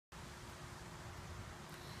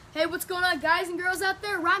Hey, what's going on, guys and girls out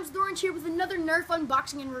there? Rhymes Orange here with another Nerf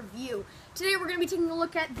unboxing and review. Today we're going to be taking a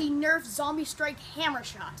look at the Nerf Zombie Strike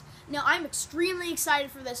HammerShot. Now, I'm extremely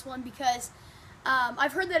excited for this one because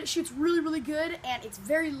I've heard that it shoots really good and it's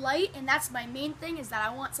very light, and that's my main thing, is that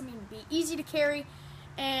I want something to be easy to carry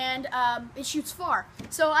and it shoots far.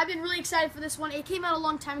 So I've been really excited for this one. It came out a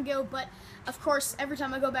long time ago, but of course, every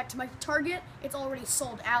time I go back to my Target, it's already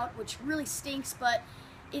sold out, which really stinks, but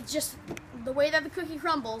it's just the way that the cookie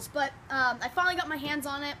crumbles. But I finally got my hands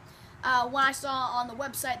on it. When I saw on the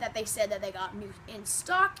website that they said that they got new in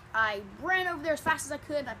stock, I ran over there as fast as I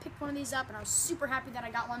could, and I picked one of these up, and I was super happy that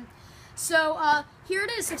I got one. So here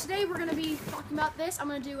it is. So today we're going to be talking about this. I'm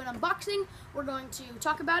going to do an unboxing. We're going to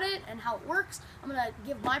talk about it and how it works. I'm going to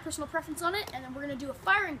give my personal preference on it, and then we're going to do a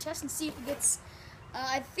firing test and see if it gets,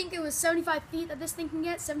 I think it was 75 feet that this thing can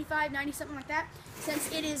get, 75, 90, something like that.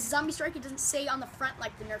 Since it is Zombie Strike, it doesn't say on the front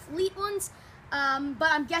like the Nerf Elite ones, but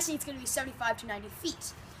I'm guessing it's going to be 75 to 90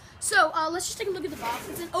 feet. So let's just take a look at the box.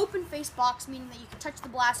 It's an open face box, meaning that you can touch the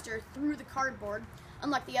blaster through the cardboard,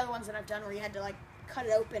 unlike the other ones that I've done where you had to like cut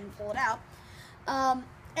it open and pull it out.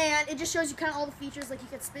 And it just shows you kind of all the features, like you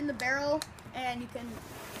can spin the barrel and you can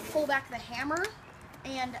pull back the hammer.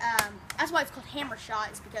 And that's why it's called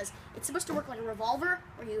HammerShot, is because it's supposed to work like a revolver,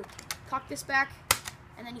 where you cock this back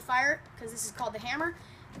and then you fire it, because this is called the hammer.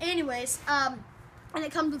 Anyways, and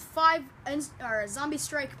it comes with 5 Zombie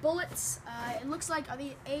Strike bullets. It looks like, are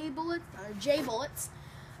they A bullets or J bullets?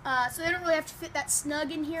 So they don't really have to fit that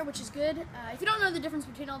snug in here, which is good. If you don't know the difference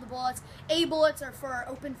between all the bullets, A bullets are for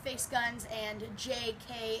open face guns, and J,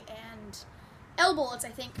 K, and L bullets, I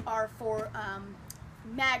think, are for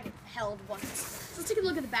mag-held ones. So let's take a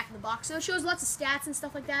look at the back of the box. So it shows lots of stats and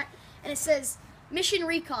stuff like that, and it says Mission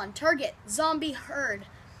Recon, Target, Zombie Herd,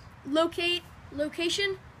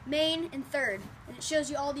 Location, Main, and Third. And it shows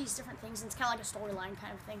you all these different things, and it's kind of like a storyline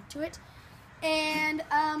kind of thing to it. And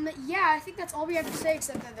yeah, I think that's all we have to say,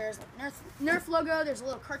 except that there's a Nerf logo, there's a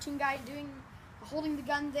little cartoon guy holding the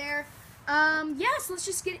gun there. Yeah, so let's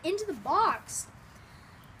just get into the box.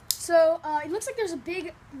 So it looks like there's a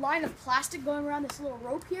big line of plastic going around this little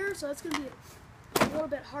rope here, so that's going to be a little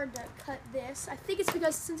bit hard to cut this. I think it's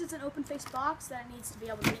because since it's an open face box that it needs to be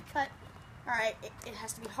able to be cut. Alright, it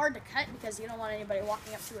has to be hard to cut because you don't want anybody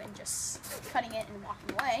walking up to it and just cutting it and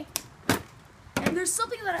walking away. And there's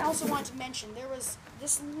something that I also wanted to mention. There was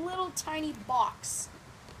this little tiny box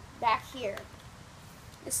back here.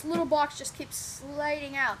 This little box just keeps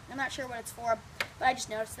sliding out. I'm not sure what it's for, but I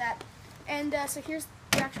just noticed that. And so here's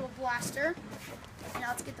the actual blaster. Now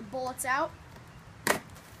let's get the bullets out.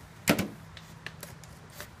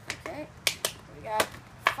 Okay, we got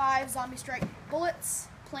 5 Zombie Strike bullets,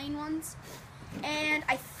 plain ones. And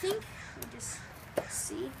I think, let me just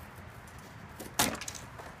see.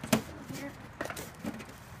 Here.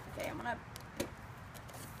 Okay, I'm gonna.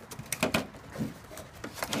 Okay.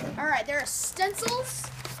 Alright, there are stencils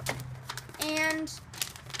and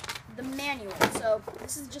the manual. So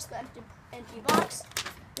this is just the empty box.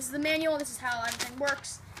 This is the manual, this is how everything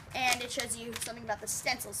works, and it shows you something about the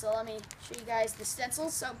stencils. So let me show you guys the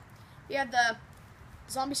stencils. So you have the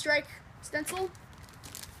Zombie Strike stencil,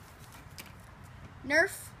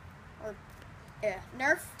 Nerf, a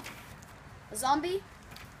zombie,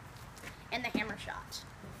 and the HammerShot.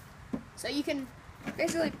 So you can,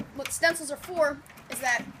 basically, what stencils are for is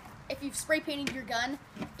that if you've spray painted your gun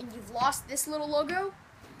and you've lost this little logo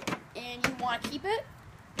and you want to keep it,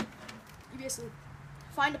 you basically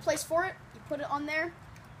find a place for it, you put it on there,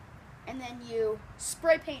 and then you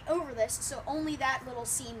spray paint over this so only that little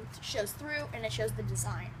seam shows through and it shows the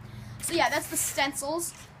design. So yeah, that's the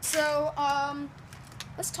stencils. So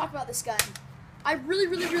let's talk about this gun. I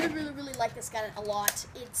really like this gun a lot.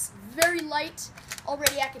 It's very light.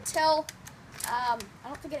 Already I can tell. I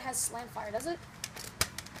don't think it has slam fire, does it?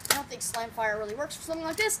 I don't think slam fire really works for something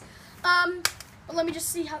like this. But let me just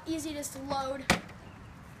see how easy it is to load.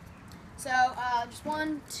 So just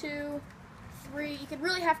 1, 2, 3. You could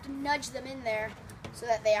really have to nudge them in there so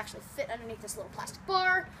that they actually fit underneath this little plastic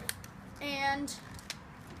bar. And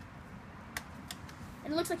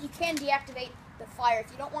it looks like you can deactivate the fire.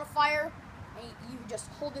 If you don't want to fire, you just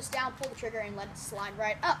hold this down, pull the trigger, and let it slide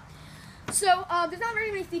right up. So there's not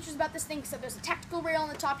very many features about this thing, except there's a tactical rail on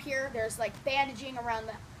the top here. There's like bandaging around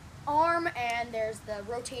the arm, and there's the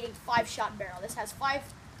rotating 5-shot barrel. This has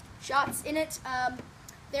 5 shots in it.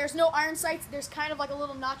 There's no iron sights. There's kind of like a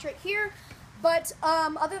little notch right here. But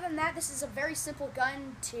other than that, this is a very simple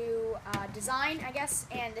gun to design, I guess,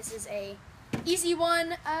 and this is a easy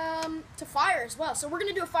one to fire as well. So we're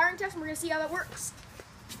going to do a firing test, and we're going to see how that works.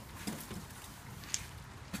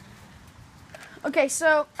 Okay,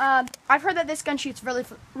 so I've heard that this gun shoots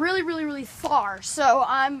really far. So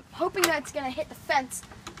I'm hoping that it's gonna hit the fence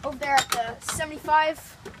over there at the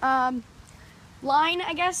 75 line,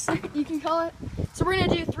 I guess you can call it. So we're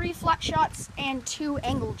gonna do 3 flat shots and 2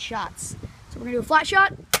 angled shots. So we're gonna do a flat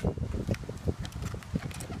shot,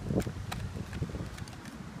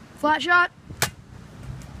 flat shot,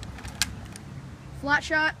 flat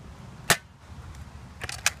shot.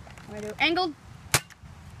 I'm gonna do angled,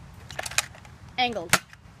 angled.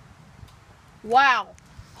 Wow,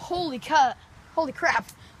 holy crap! I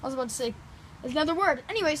was about to say another word.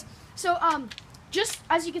 Anyways, so just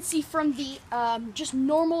as you can see from the just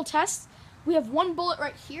normal test, we have 1 bullet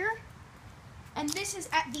right here, and this is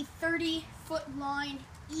at the 30-foot line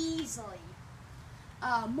easily.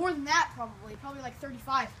 More than that, probably like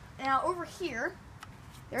 35. Now over here,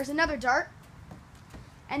 there's another dart,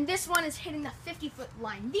 and this one is hitting the 50-foot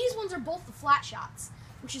line. These ones are both the flat shots,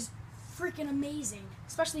 which is freaking amazing,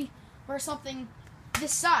 especially for something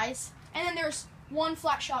this size. And then there's 1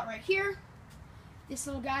 flat shot right here, this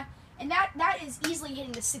little guy, and that is easily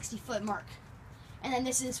hitting the 60-foot mark. And then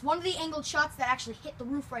this is one of the angled shots that actually hit the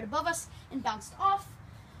roof right above us and bounced off.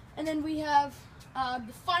 And then we have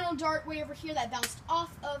the final dart way over here that bounced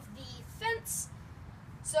off of the fence.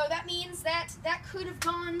 So that means that could have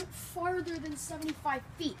gone farther than 75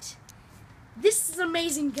 feet. This is an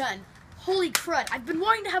amazing gun. Holy crud. I've been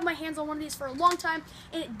wanting to have my hands on one of these for a long time,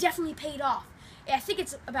 and it definitely paid off. I think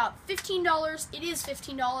it's about $15. It is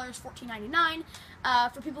 $15,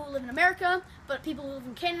 $14.99 for people who live in America, but people who live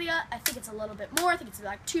in Canada, I think it's a little bit more. I think it's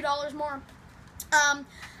like $2 more,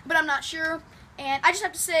 but I'm not sure. And I just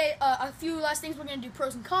have to say a few last things. We're going to do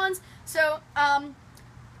pros and cons. So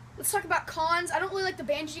let's talk about cons. I don't really like the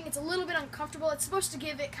bandaging. It's a little bit uncomfortable. It's supposed to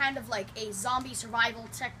give it kind of like a zombie survival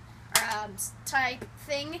type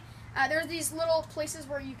thing. There are these little places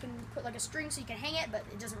where you can put like a string so you can hang it, but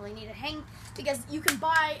it doesn't really need to hang because you can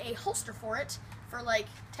buy a holster for it for like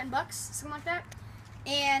 $10, something like that.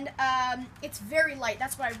 And it's very light.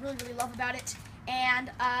 That's what I really love about it.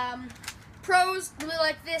 And pros, really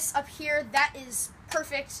like this up here. That is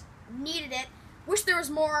perfect. Needed it. Wish there was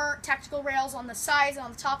more tactical rails on the sides and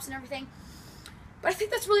on the tops and everything. But I think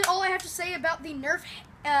that's really all I have to say about the Nerf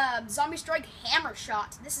Zombie Strike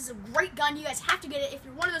HammerShot. This is a great gun. You guys have to get it if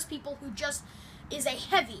you're one of those people who just is a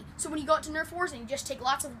heavy. So when you go out to Nerf Wars and you just take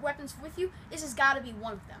lots of weapons with you, this has got to be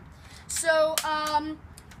one of them. So,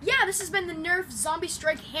 yeah, this has been the Nerf Zombie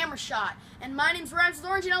Strike HammerShot. And my name's Rhymes with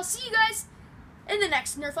Orange, and I'll see you guys in the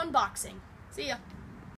next Nerf unboxing. See ya.